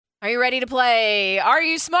Are you ready to play? Are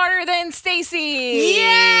you smarter than Stacy?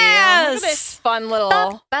 Yes! Look at this fun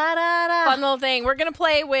little thing. We're gonna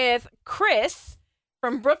play with Chris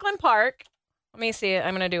from Brooklyn Park. Let me see.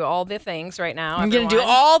 I'm gonna do all the things right now. I'm going to do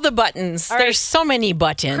all the buttons. All right. There's so many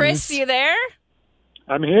buttons. Chris, you there?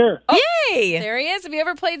 I'm here. Yay! There he is. Have you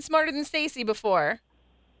ever played Smarter Than Stacy before?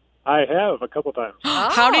 I have a couple times.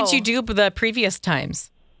 How did you Oh. do the previous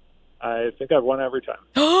times? I think I've won every time.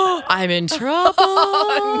 I'm in trouble.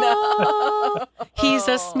 Oh, no. He's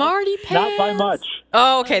a smarty pants. Not by much.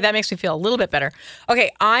 Oh, okay. That makes me feel a little bit better.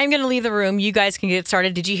 Okay, I'm going to leave the room. You guys can get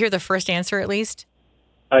started. Did you hear the first answer at least?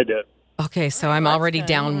 I did. Okay, so I'm that's already good.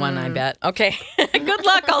 down one, I bet. Okay. Good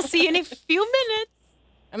luck. I'll see you in a few minutes.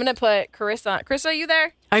 I'm gonna put Chris on. Chris, are you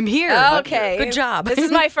there? I'm here. Okay. Good job. This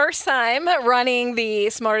is my first time running the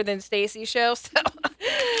Smarter Than Stacy show, so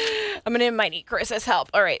might need Chris's help.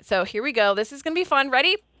 All right, so here we go. This is gonna be fun.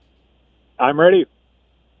 Ready? I'm ready.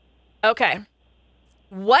 Okay.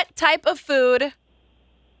 What type of food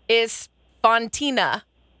is fontina?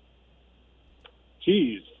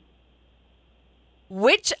 Cheese.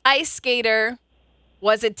 Which ice skater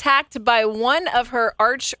was attacked by one of her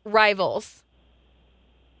arch rivals?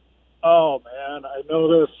 Oh, man. I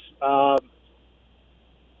know this.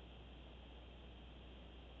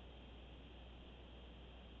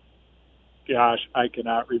 Gosh, I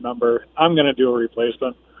cannot remember. I'm going to do a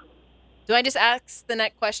replacement. Do I just ask the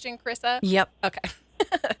next question, Krissa? Yep. Okay.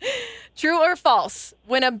 True or false?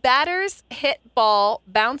 When a batter's hit ball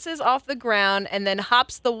bounces off the ground and then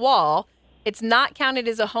hops the wall, it's not counted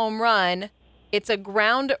as a home run. It's a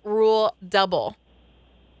ground rule double.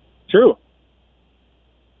 True.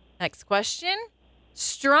 Next question.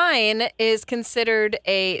 Strine is considered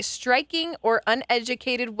a striking or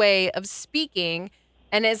uneducated way of speaking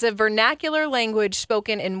and is a vernacular language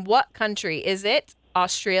spoken in what country? Is it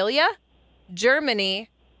Australia, Germany,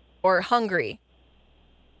 or Hungary?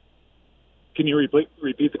 Can you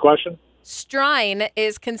repeat the question? Strine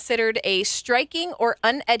is considered a striking or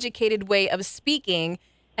uneducated way of speaking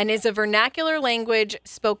and is a vernacular language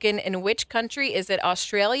spoken in which country? Is it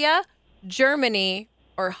Australia, Germany,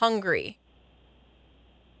 or Hungary?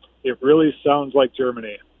 It really sounds like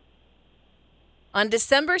Germany. On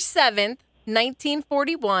December 7th,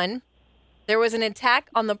 1941, there was an attack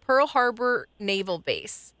on the Pearl Harbor Naval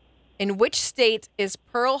Base. In which state is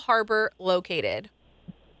Pearl Harbor located?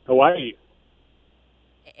 Hawaii.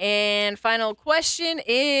 And final question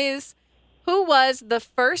is, who was the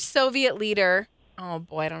first Soviet leader? Oh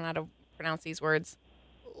boy, I don't know how to pronounce these words.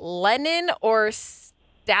 Lenin or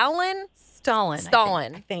Stalin?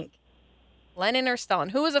 Stalin. I think. Lenin or Stalin?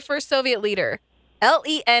 Who was the first Soviet leader?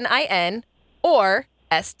 Lenin or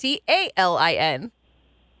Stalin?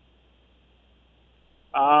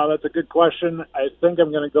 That's a good question. I think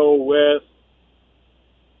I'm going to go with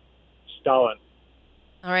Stalin.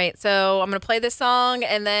 All right, so I'm going to play this song,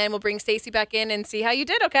 and then we'll bring Stacy back in and see how you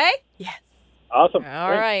did, okay? Yes. Awesome. All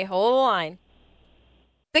Thanks. right, hold the line.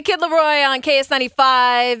 The Kid Leroy on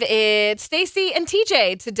KS95. It's Stacy and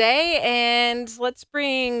TJ today, and let's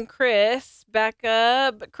bring Chris back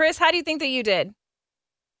up. Chris, how do you think that you did?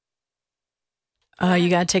 You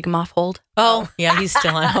got to take him off hold. Oh, yeah, he's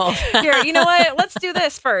still on hold. Here, you know what? Let's do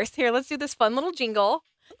this first. Here, let's do this fun little jingle.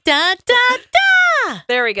 Da, da, da.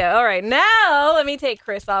 There we go. All right, now let me take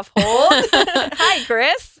Chris off hold. Hi,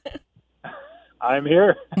 Chris. I'm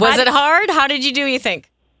here. Was it hard? How did you do, you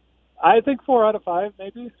think? I think 4 out of 5,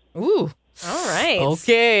 maybe. Ooh. All right.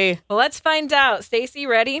 Okay. Well, let's find out. Stacy,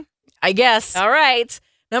 ready? I guess. All right.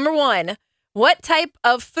 Number 1. What type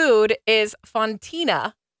of food is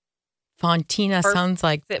fontina? Fontina Or- sounds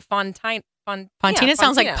like... Is it fontina? Fontina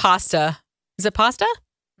sounds like pasta. Is it pasta?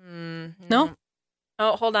 No?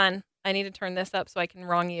 Oh, hold on. I need to turn this up so I can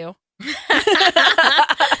wrong you.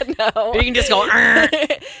 No. You can just go... "Arr."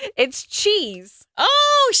 It's cheese.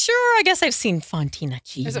 Oh, sure. I guess I've seen Fontina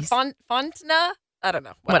cheese. Is it fontina? I don't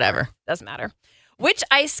know. Whatever. Doesn't matter. Which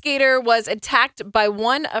ice skater was attacked by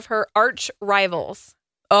one of her arch rivals?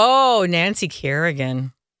 Oh, Nancy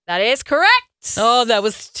Kerrigan. That is correct. Oh, that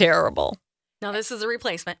was terrible. No, this is a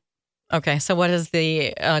replacement. Okay, so what is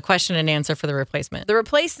the question and answer for the replacement? The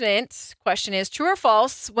replacement question is true or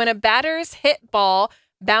false? When a batter's hit ball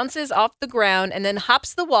bounces off the ground and then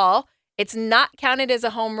hops the wall, it's not counted as a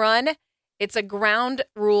home run. It's a ground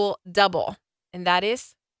rule double. And that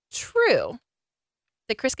is true.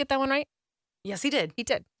 Did Chris get that one right? Yes, he did. He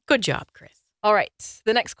did. Good job, Chris. All right.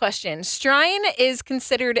 The next question. Strine is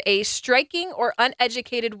considered a striking or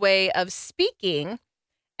uneducated way of speaking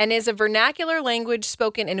and is a vernacular language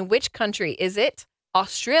spoken in which country? Is it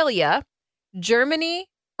Australia, Germany,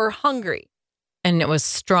 or Hungary? And it was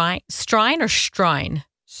Strine or Strine?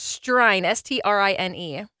 Strine,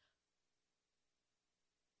 S-T-R-I-N-E.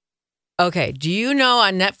 Okay. Do you know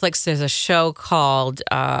on Netflix there's a show called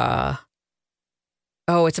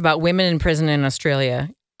it's about women in prison in Australia.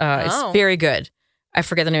 It's very good. I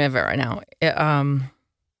forget the name of it right now.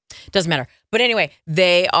 Doesn't matter. But anyway,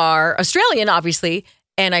 they are Australian, obviously,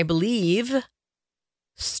 and I believe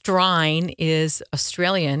Strine is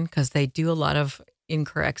Australian because they do a lot of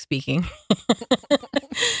incorrect speaking.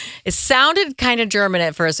 It sounded kind of German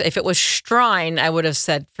at first. If it was Strine, I would have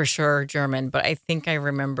said for sure German, but I think I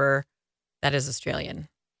remember that is Australian.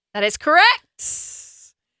 That is correct.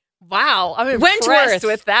 Wow. I'm impressed Wentworth.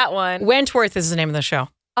 with that one. Wentworth is the name of the show.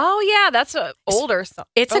 Oh, yeah. That's an older song.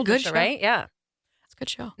 It's a good show. Right? Yeah. It's a good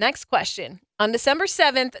show. Next question. On December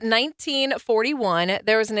 7th, 1941,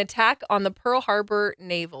 there was an attack on the Pearl Harbor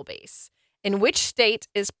Naval Base. In which state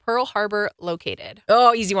is Pearl Harbor located?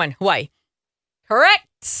 Oh, easy one. Hawaii.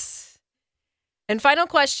 Correct. And final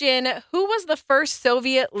question. Who was the first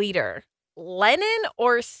Soviet leader? Lenin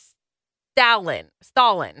or Stalin?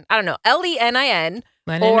 Stalin. I don't know. L-E-N-I-N.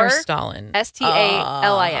 Lenin or Stalin?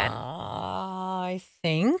 S-T-A-L-I-N. I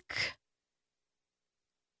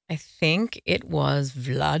think it was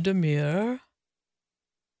Vladimir.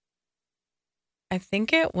 I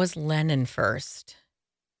think it was Lenin first.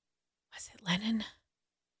 Was it Lenin?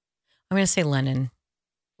 I'm going to say Lenin.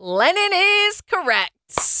 Lenin is correct.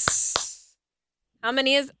 How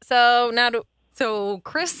many is so now? So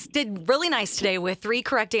Chris did really nice today with 3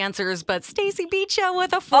 correct answers, but Stacy beat you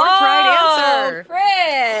with a 4th right answer.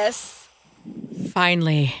 Chris.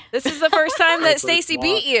 Finally. This is the first time that Stacy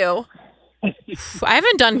beat you. I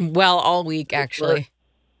haven't done well all week, actually.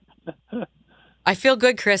 I feel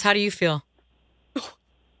good, Chris. How do you feel?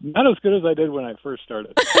 Not as good as I did when I first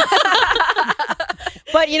started.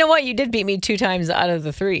 But you know what? You did beat me 2 times out of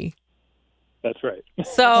the 3. That's right.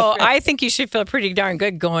 So I think you should feel pretty darn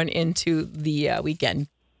good going into the weekend.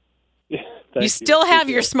 Thank You still have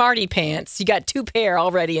Appreciate your it. Smarty pants. You got 2 pair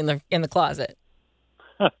already in the closet.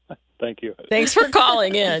 Thank you. Thanks for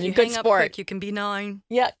calling in. If You you good hang up sport. quick, you can be 9.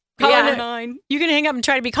 Yeah. Caller Yeah. 9. You can hang up and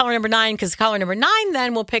try to be caller number 9 because caller number 9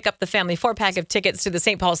 then will pick up the family 4-pack of tickets to the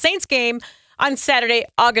St. Paul Saints game on Saturday,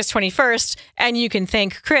 August 21st. And you can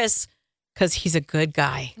thank Chris because he's a good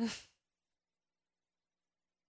guy.